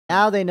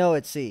Now they know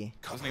it's C.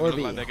 Doesn't Or even look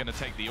B. like they're going to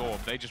take the orb.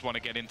 They just want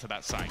to get into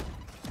that site.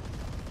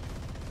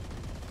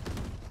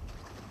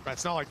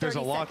 It's not like there's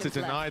a lot to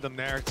deny them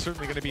there. It's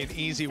certainly going to be an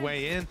easy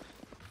way in.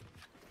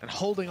 And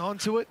holding on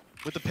to it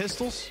with the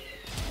pistols.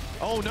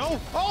 Oh no!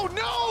 Oh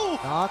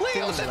no!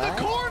 Leo's in the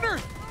corner!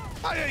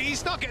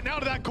 He's not getting out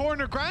of that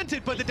corner,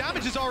 granted, but the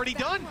damage is already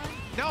done.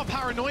 Now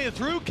Paranoia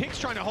through. Kick's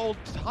trying to hold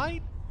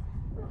tight.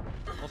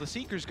 Well, the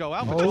Seekers go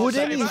out.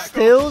 Odin, he's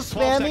still 12 seconds.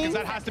 spamming.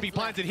 That has to be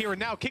planted here and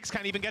now. Kicks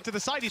can't even get to the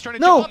side. He's trying to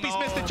jump up. He's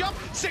missed the jump.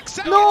 6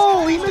 seconds.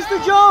 No, he missed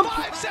the jump.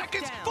 5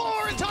 seconds.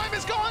 4 and time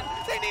is gone.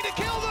 They need to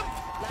kill them.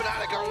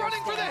 Fnatic are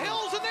running for the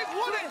hills and they've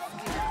won it.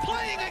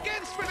 Playing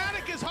against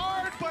Fnatic is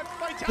hard, but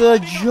The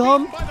Vitality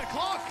jump. by the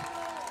clock.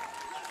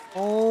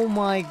 Oh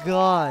my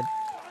god.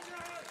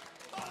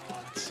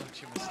 That's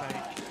such a mistake.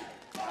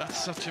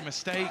 That's such a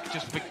mistake.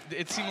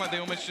 It seemed like they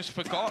almost just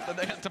forgot that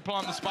they had to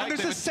plant the spike.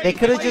 They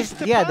could have just,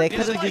 yeah, they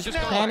could have just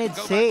planted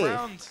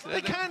safe.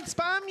 They can't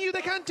spam you.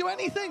 They can't do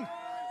anything.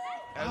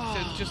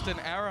 Just an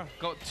error.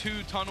 Got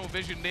 2 tunnel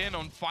visioned in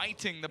on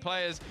fighting the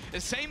players.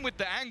 The same with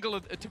the angle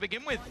to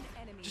begin with.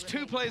 Just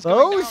 2 players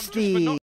going down. Boasty.